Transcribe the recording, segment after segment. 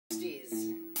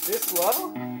This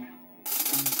low?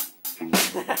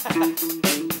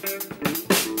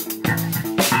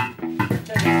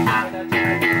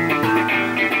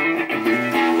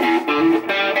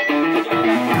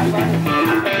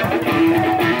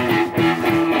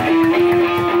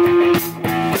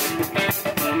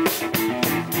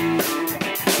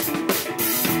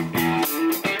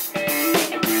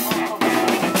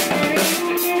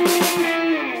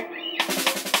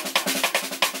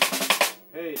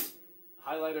 Hey,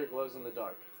 highlighter glows in the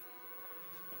dark.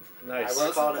 Nice. I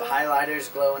was called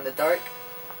highlighters glow in the dark.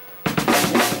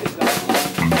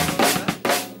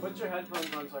 Put your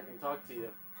headphones on so I can talk to you.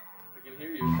 I can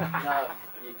hear you. No,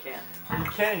 you can't.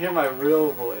 You can't hear my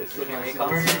real voice. You hear me,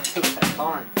 Colin?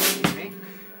 Colin, you hear me?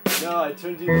 No, I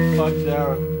turned you the fuck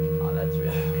down. Oh, that's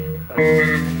really mean.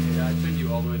 Yeah, I turned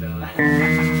you all the way down.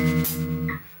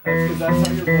 That's because that's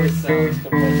how your voice sounds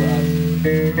compared to us.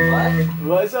 What?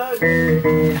 What's up?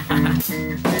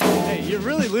 Hey, you're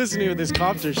really losing me with this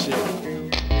copter shit.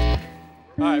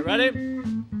 Alright, ready?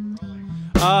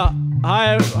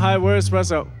 Hi, we're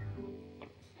Espresso.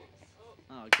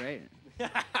 Oh, great.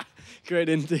 Great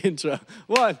intro.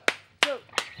 1, 2,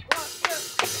 1,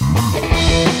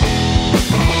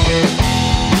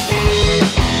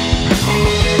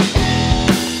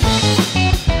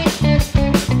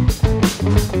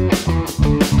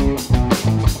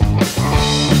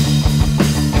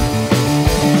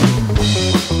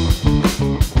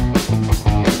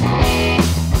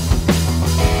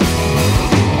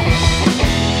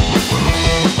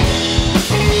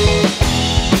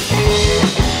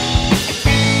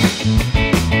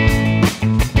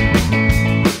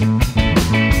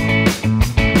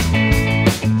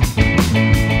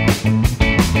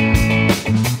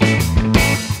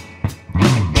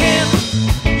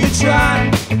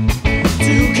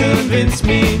 convince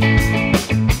me.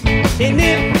 And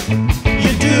if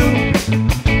you do,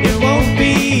 it won't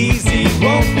be easy,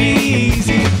 won't be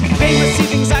easy. Famous see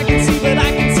things I can see, but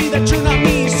I can see that you're not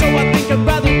me. So I think I'd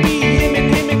rather be him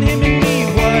and him and him and me.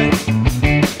 What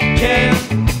can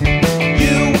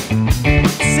you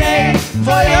say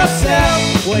for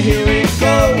yourself? Well, here it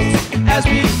goes. As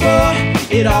before,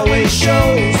 it always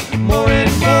shows more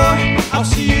and more. I'll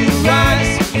see you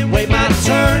rise and wait my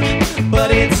turn,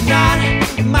 but it's not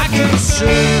my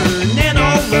concern. And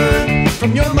I'll learn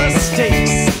from your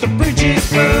mistakes. The bridges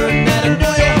burn that I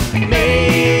know you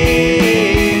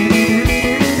made.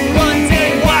 One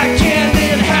day, why can't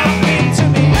it happen to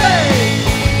me? Hey,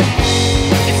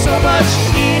 it's so much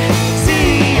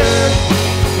easier.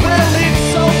 Well, it's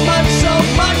so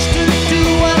much to do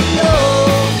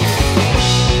alone.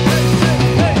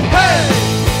 Hey,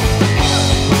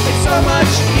 it's so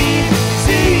much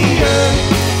easier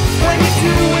when you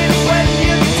do it, when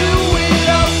you do it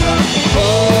on the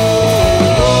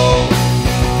road.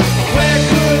 Where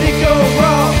could it go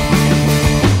wrong?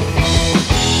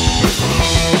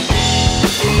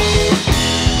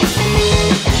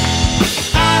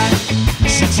 I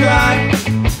should try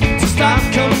to stop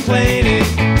complaining.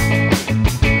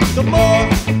 The more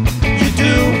you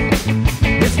do,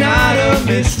 it's not a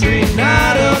mystery,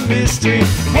 not a mystery.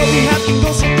 What we have can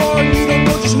go so far and you don't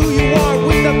know just who you are.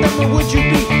 Without them, or would you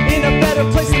be in a better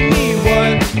place than me?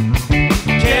 What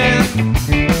can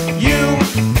you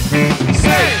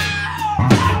say?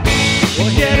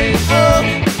 We're getting up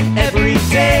every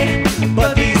day,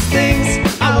 but these things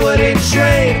I wouldn't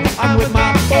trade. I'm with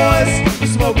my boys, we're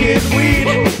smoking weed,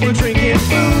 we're drinking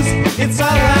booze. It's all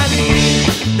I need,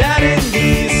 that and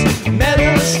these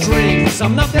metal strings.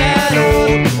 I'm not that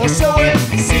old, or so it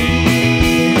seems.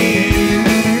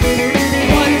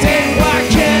 One day, why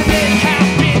can't it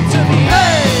happen to me?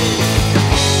 Hey,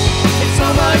 it's so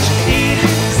much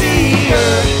easier.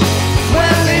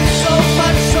 Well, it's so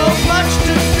much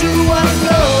to do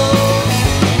alone.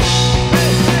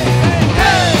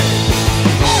 Hey,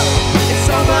 it's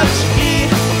so much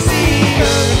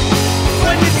easier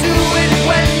when you do it,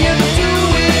 when you do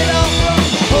it on the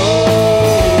road.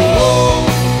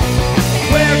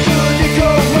 Where could it go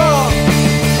wrong?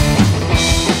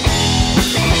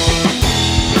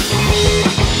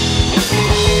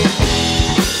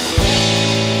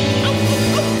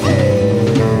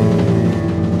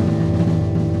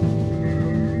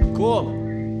 Cool.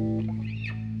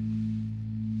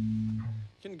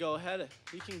 You can go ahead.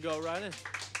 You can go right in.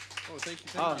 Oh, thank you.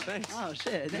 Oh, thanks. Oh,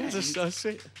 shit. This is so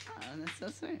sweet. Oh, that's so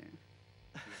sweet.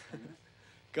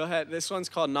 Go ahead. This one's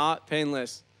called Not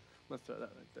Painless. I'm gonna throw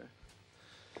that right there.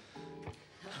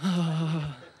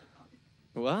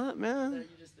 What, man? You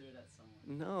just threw it at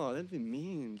someone. No, that'd be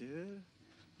mean, dude.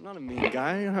 I'm not a mean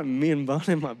guy. I don't have a mean bone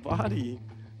in my body.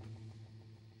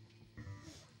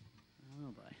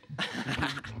 Oh, boy.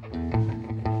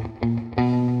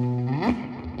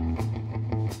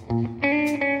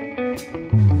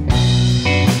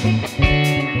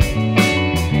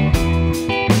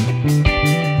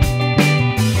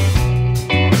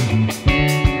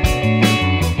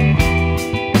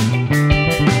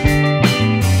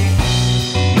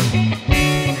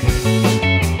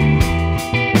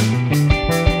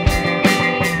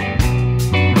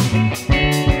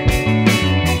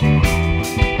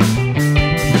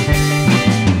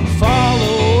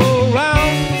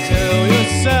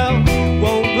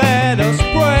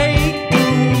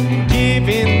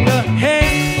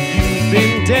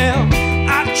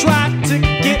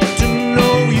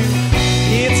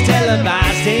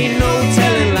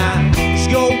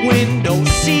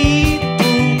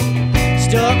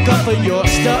 enough of your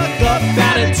stuck-up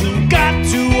attitude. Got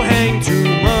to hang too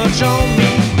much on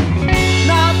me.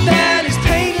 Not that it's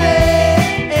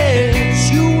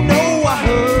painless, you know I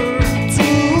hurt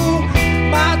too.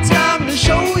 My time to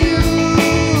show you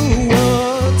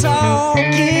what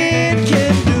talking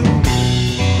can do.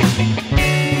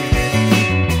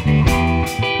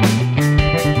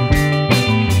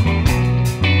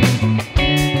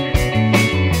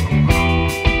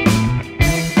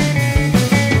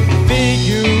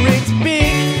 Figure it's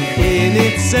big in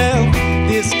itself.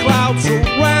 This cloud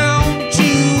surrounds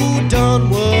you. Done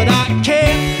what I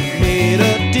can, made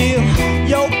a deal.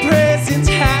 Your presence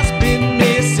has been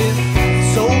missing.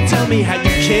 So tell me how you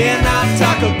cannot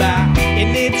talk about,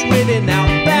 and it's written out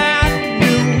bad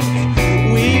news.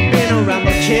 We've been around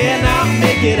but cannot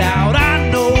make it out. I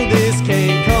know this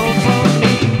can't come from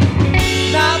me.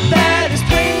 Not that it's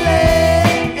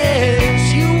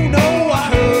painless, you know I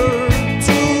hurt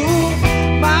too.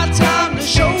 My time to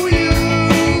show you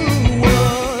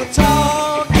what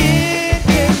talking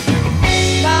can do.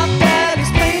 Not that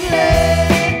it's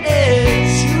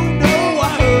painless, you know I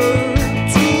hurt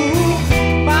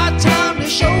too. My time to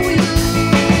show you.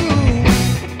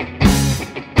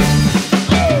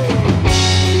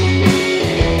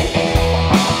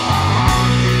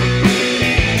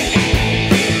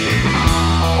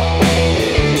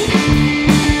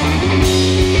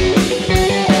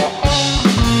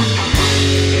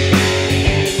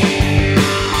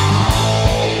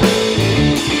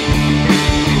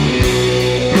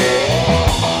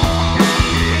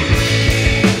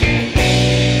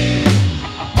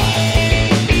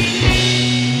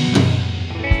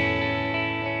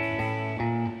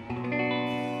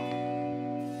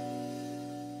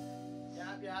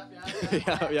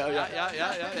 Yeah.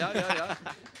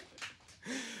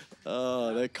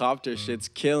 Oh, that copter shit's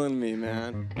killing me,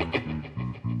 man.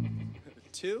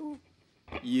 To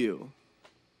you.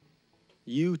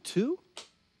 You too?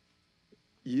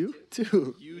 You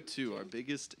too. You two, our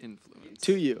biggest influence.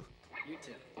 To you. You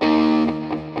too.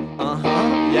 Uh-huh.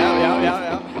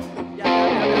 Yeah.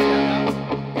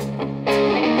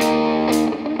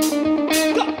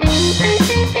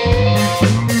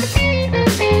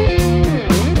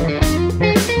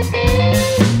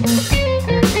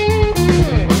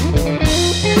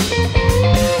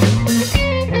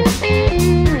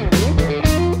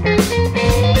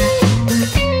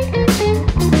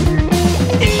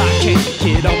 If I can't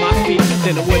get on my feet,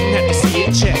 then I wouldn't have to see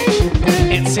it check.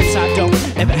 And since I don't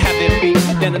ever have it beat,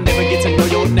 then I never get to know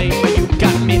your name. But you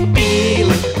got me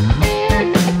feeling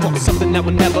for something that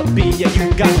will never be. Yeah,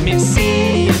 you got me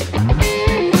seeing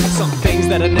some things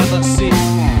that I never see.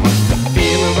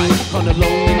 Feeling right on a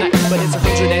lonely night, but it's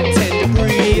 110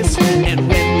 degrees. And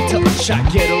when we touch, I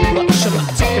get a rush. I'm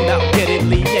not talking about getting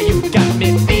lead. Yeah, you got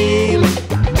me feeling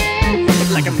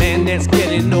like a man that's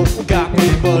getting old. Got me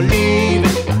believing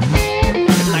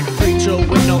like a preacher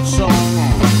with no soul.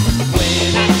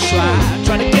 When I try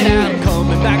to get out, I'm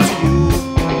coming back to you.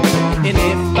 And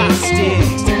if I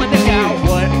stick my neck out,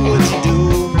 what would you do?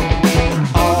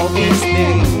 All these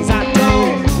things I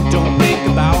don't think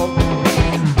about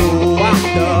go out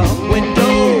the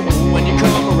window when you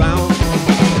come around.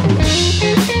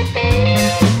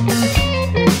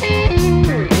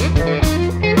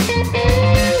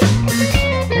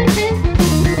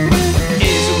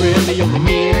 Is it really only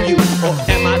me and you, or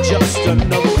am I just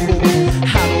another fool? I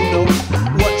don't know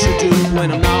what you do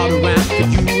when I'm not around for you.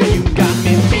 And you got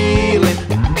me feeling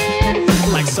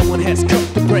like someone has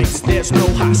cut the brakes. There's no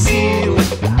high ceiling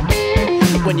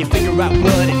when you figure out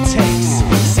what it takes.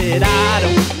 Said I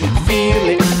don't feel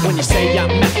it when you say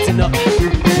I'm acting up.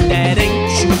 That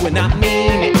ain't true and I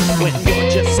mean it. When you're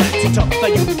just acting tough,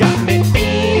 you got me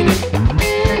feeling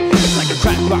like a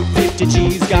crack rock 50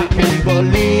 G's. Got me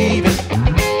believing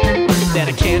that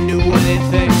I can't do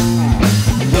anything.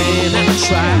 When I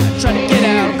try to get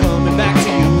out, coming back to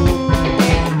you.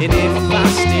 And if I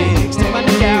stick my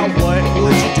neck out, what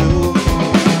would you do?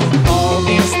 All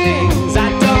these things I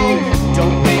don't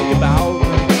think about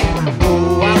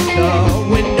go out the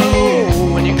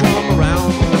window when you come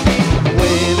around.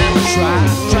 When I try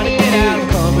to get out,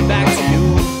 coming back to you.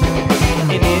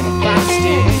 And if I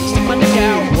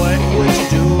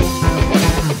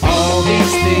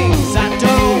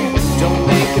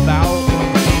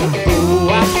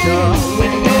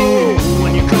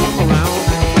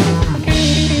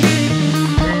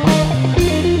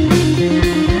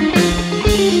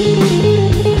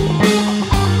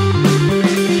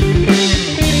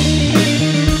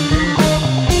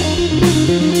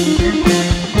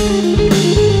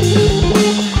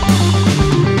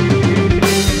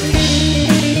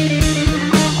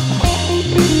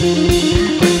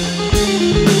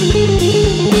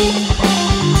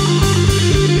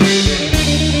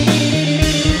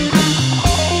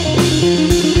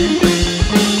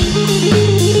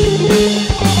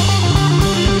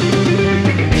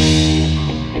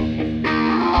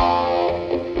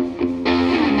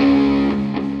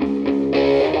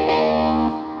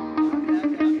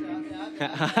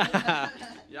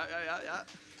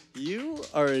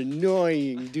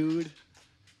annoying, dude.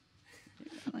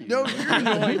 No, you're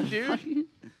annoying, dude.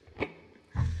 All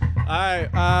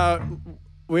right,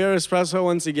 we are Espresso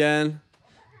once again.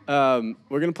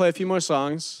 We're gonna play a few more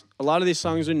songs. A lot of these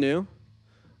songs are new.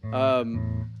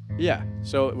 Yeah,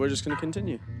 so we're just gonna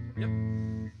continue. Yep.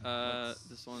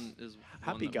 This one is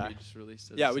Happy one that Guy. we just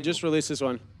released. As Yeah, a we just single. released this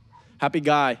one. Happy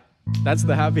Guy. That's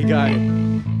the happy guy. That's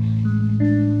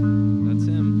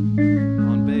him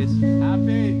on bass.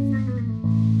 Happy.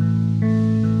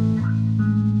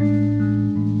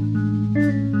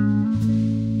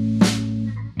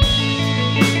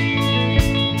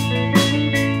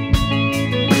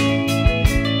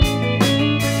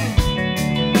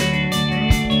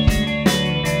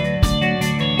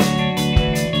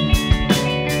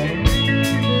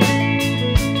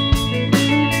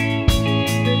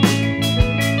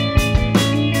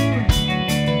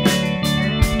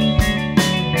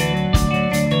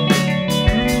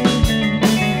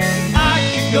 I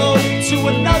could go to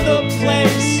another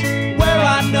place where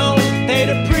I know they'd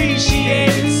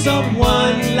appreciate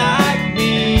someone like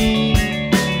me.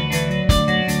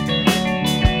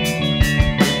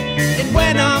 And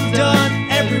when I'm done,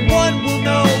 everyone will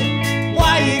know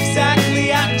why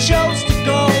exactly I chose to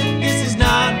go. This is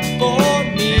not for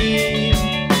me.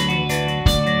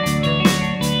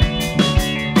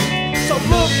 So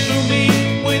look through me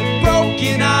with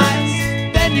broken eyes,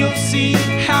 then you'll see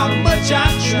how much I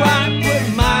try to put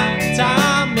my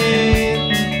time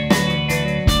in.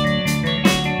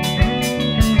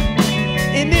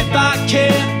 And if I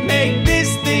can't make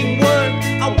this thing work,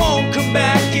 I won't come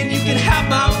back, and you can have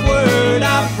my word,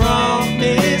 I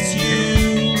promise you.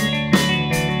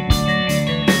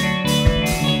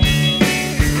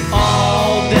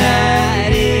 All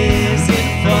that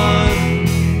isn't fun,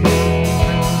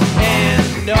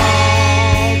 and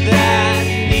all that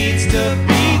needs to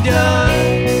be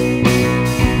done.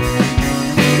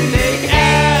 They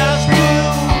ask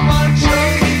too much of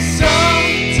me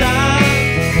sometimes.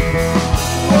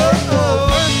 Earth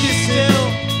is still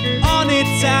on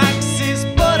its axis,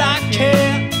 but I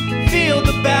can't feel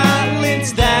the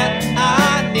balance that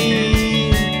I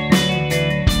need.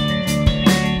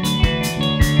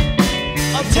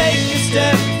 I'll take a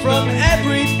step from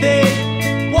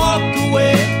everything, walk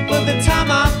away, but the time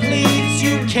I please,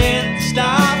 you can't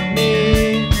stop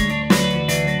me.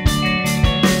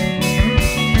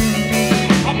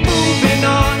 I'm moving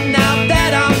on now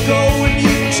that I'm going.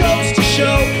 You chose to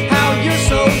show how you're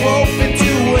so open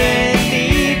to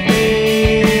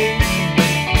anything.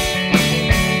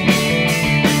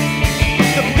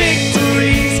 The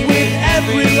victories with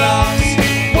every loss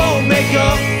won't make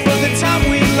up for the time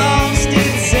we lost.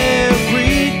 It's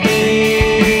everything.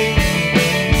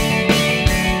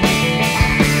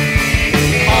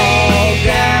 All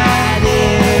that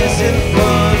isn't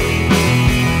fun,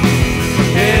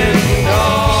 and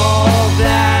all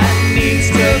that needs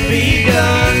to be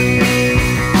done.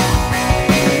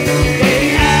 They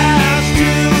ask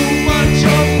too much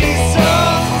of me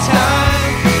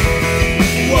sometimes.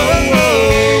 Whoa,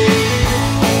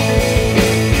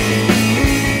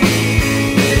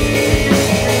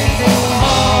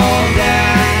 all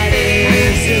that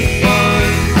isn't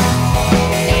fun,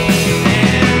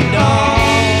 and all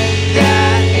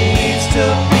that needs to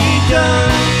be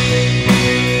done.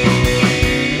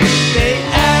 They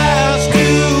ask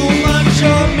too much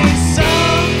of me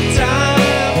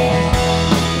sometimes.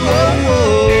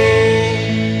 Whoa.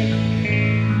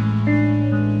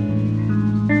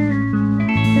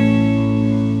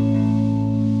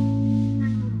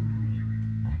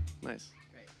 Nice.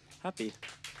 Happy.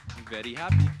 Very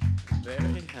happy.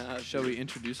 Very happy. Shall we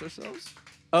introduce ourselves?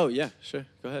 Oh yeah, sure.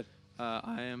 Go ahead.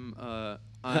 I am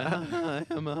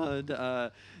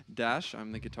Dash.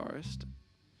 I'm the guitarist.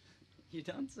 You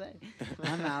don't say.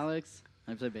 I'm Alex.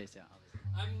 I play bass. Yeah.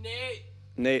 I'm Nate.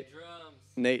 Nate. Drums.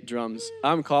 Nate drums.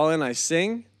 I'm Colin. I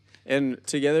sing, and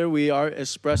together we are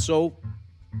Espresso.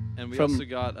 And we From- also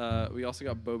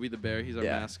got Bobby the bear. He's our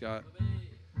Yeah. mascot.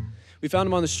 We found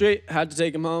him on the street. Had to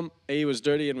take him home. He was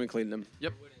dirty, and we cleaned him.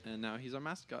 Yep. And now he's our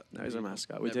mascot. Now he's our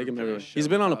mascot. We Never take him play a everywhere. show He's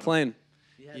been on a without him. plane.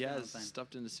 He has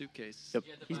stuffed in a suitcase. Yep.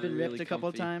 He's been Really ripped a couple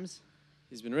comfy. times.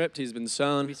 He's been ripped. He's been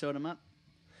sewn. We sewed him up.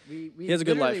 We He has a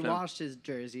good life literally now. washed his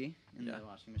jersey in Yeah. the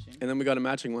washing machine. And then we got him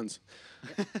matching ones.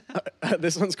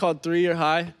 This one's called 3 Year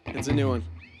High. It's a new one.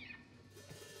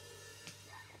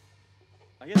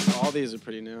 I guess all these are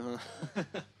pretty new, huh?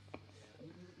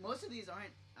 Most of these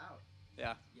aren't out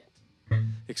Yeah. yet.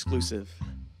 Exclusive.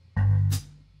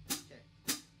 Okay.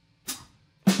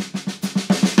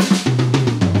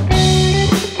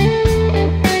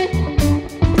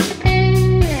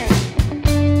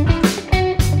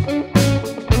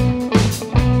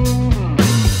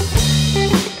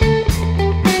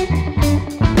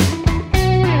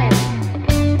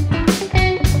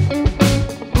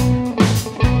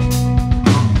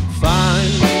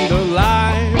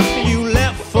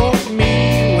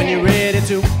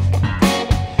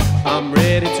 I'm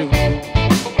ready to.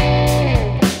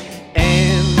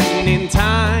 And in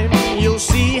time, you'll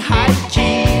see high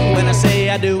key when I say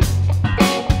I do.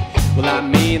 Well, I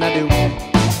mean I do.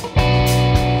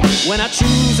 When I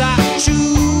choose, I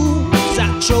choose.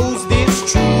 I chose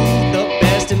this truth, the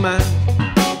best in mind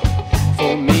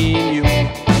for me and you.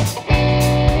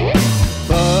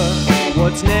 But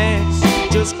what's next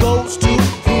just goes to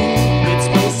prove it's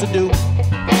supposed to do.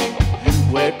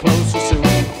 We're closer soon.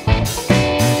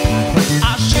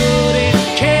 I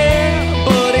shouldn't care,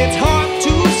 but it's hard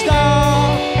to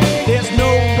stop. There's no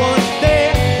one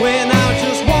there when I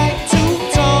just want to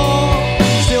talk.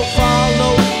 Still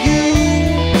follow you,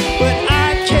 but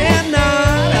I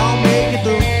cannot. I'll make it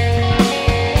through.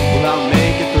 Well, I'll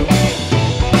make it through.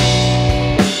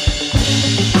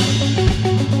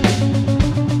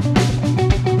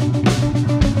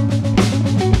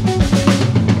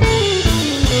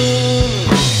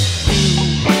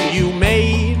 You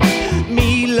made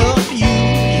me love you.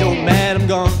 You're mad I'm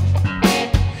gone,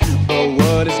 but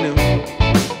what is new?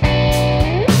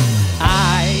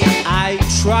 I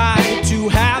tried to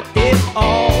have it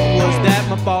all. Was that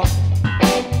my fault?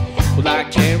 Well, I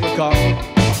can't recall.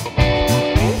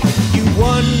 You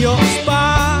won your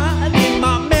spot in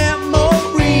my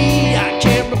memory. I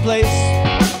can't replace.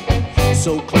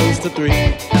 So close to 3.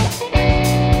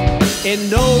 And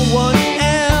no one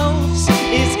else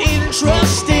is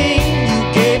interesting.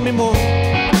 You gave me more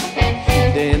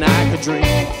than I could dream.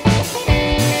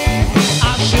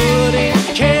 I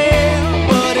shouldn't care,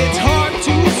 but it's hard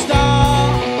to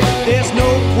stop. There's no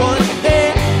one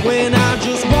there when I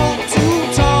just want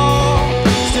to talk.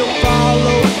 Still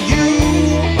follow you,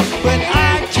 but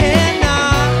I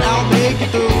cannot. I'll make it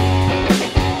through.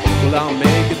 Well, I'll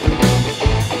make it through.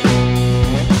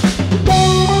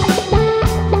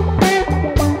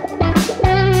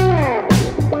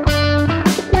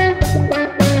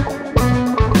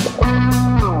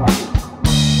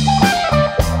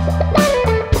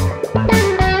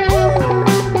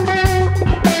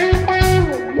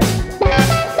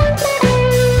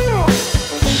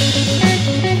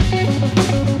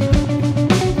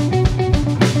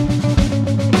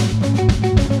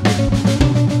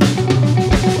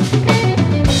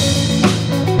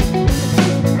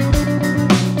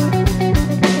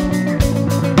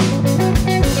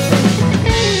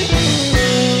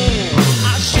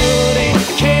 I shouldn't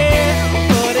care,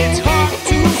 but it's hard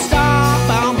to stop.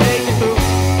 I'll make it through.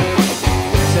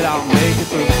 Said I'll make it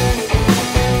through.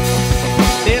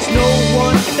 There's no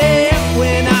one there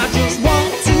when I just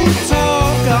want to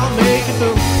talk. I'll make it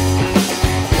through.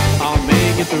 I'll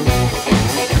make it through.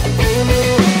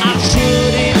 I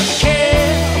shouldn't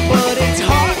care, but it's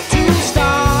hard to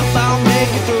stop. I'll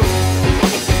make it through.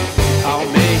 I'll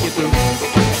make it through.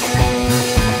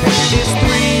 This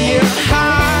 3-year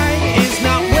high is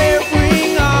not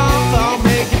wearing off. I'll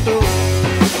make it through.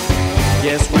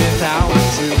 Yes, without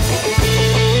you.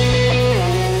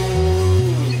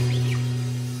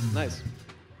 Nice.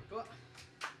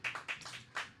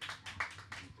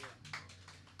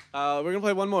 We're gonna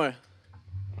play one more.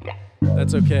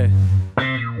 That's okay.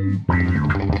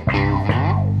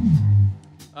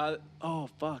 Oh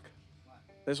fuck.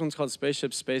 This one's called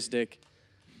Spaceship Space Dick.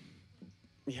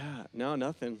 Yeah, no,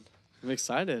 nothing. I'm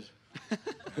excited.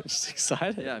 I'm just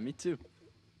excited. Yeah, me too.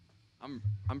 I'm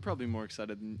probably more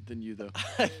excited than you though.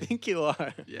 I think you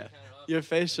are. Yeah. Your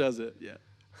face shows it. Yeah.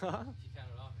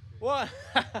 One,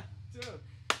 two,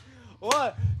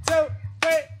 1, 2,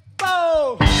 3,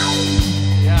 boom!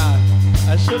 Yeah,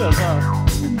 I should have, huh?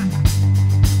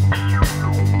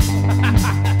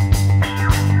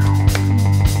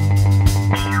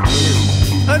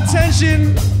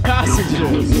 Attention,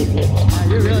 passengers.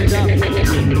 You're really dumb.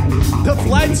 The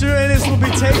flight Tyrannus will be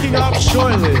taking off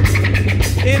shortly.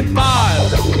 In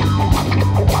 5,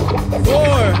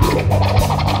 4,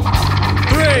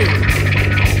 3,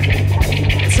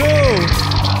 2,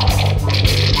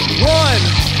 1.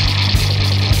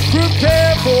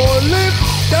 Prepare for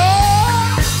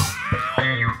liftoff!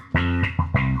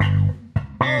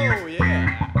 Oh, yeah.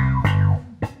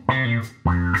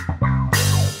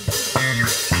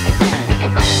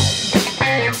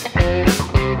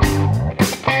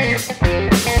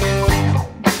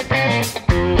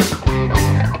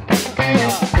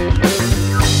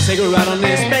 Take a ride on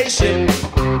this spaceship.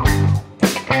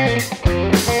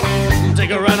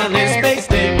 Take a ride on this space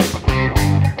thing.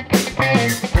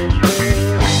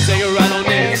 Take a ride on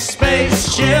this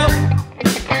spaceship.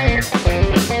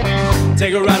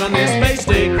 Take a ride on this space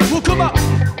thing. Well, come on.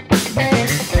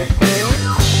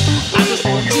 I just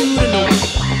want you to know.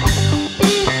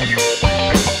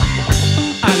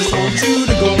 I just want you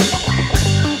to go.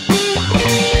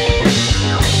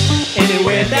 And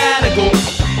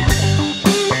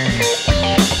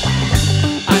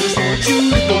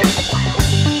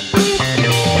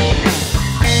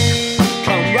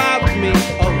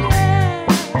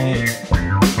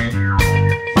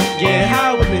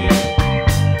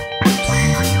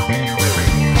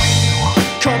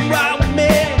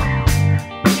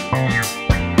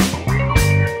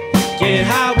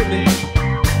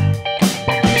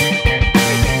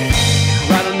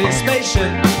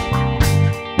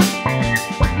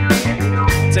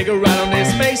Take a ride on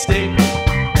this space station.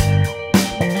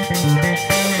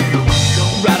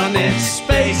 Ride on this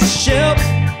spaceship.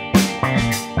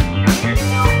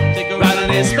 Take a ride on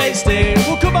this space station.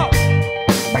 Well, come on.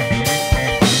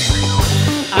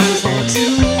 I just want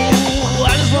you.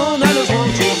 I just want you.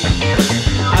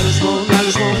 I just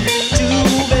want to,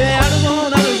 baby. I just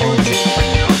want you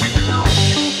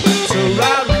to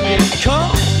ride with me.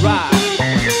 Come ride.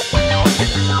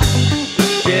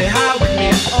 Get high with me.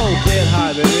 Oh, get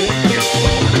high, baby.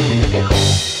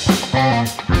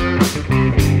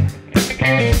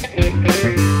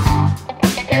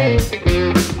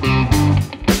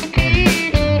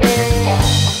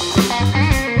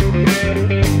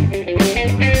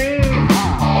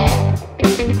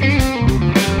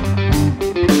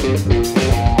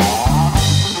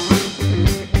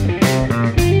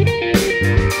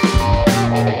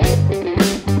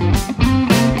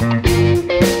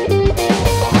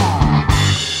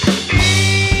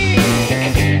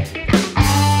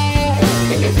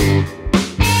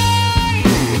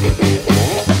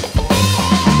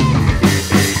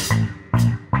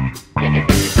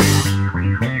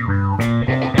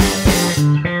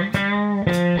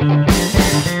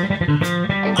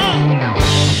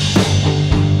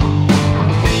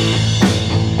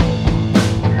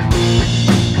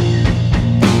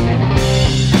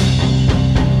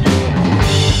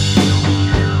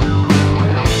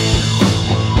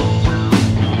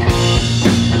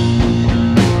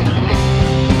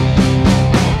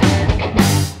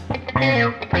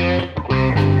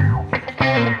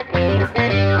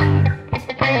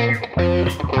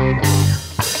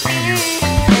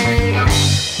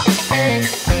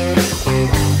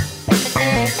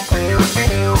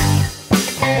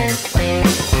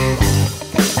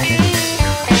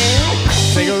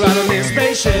 Take a ride on this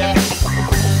spaceship.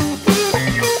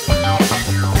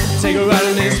 Take a ride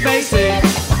on this spaceship.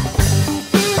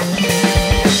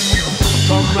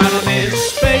 Come ride on this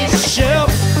spaceship.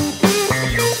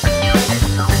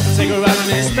 Take a ride on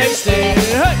this spaceship.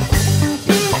 Hey!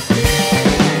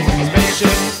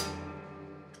 Spaceship.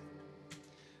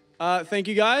 Thank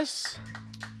you guys.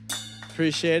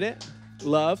 Appreciate it.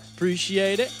 Love.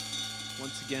 Appreciate it.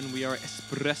 Once again, we are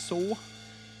Espresso.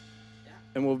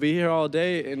 And we'll be here all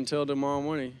day until tomorrow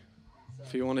morning.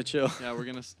 If you want to chill. Yeah, we're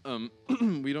gonna.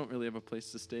 We don't really have a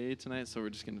place to stay tonight, so we're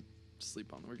just gonna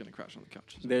sleep on. We're gonna crash on the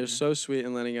couch. They're so sweet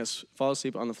in letting us fall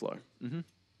asleep on the floor. A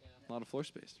lot of floor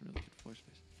space. Really good floor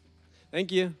space.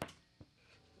 Thank you.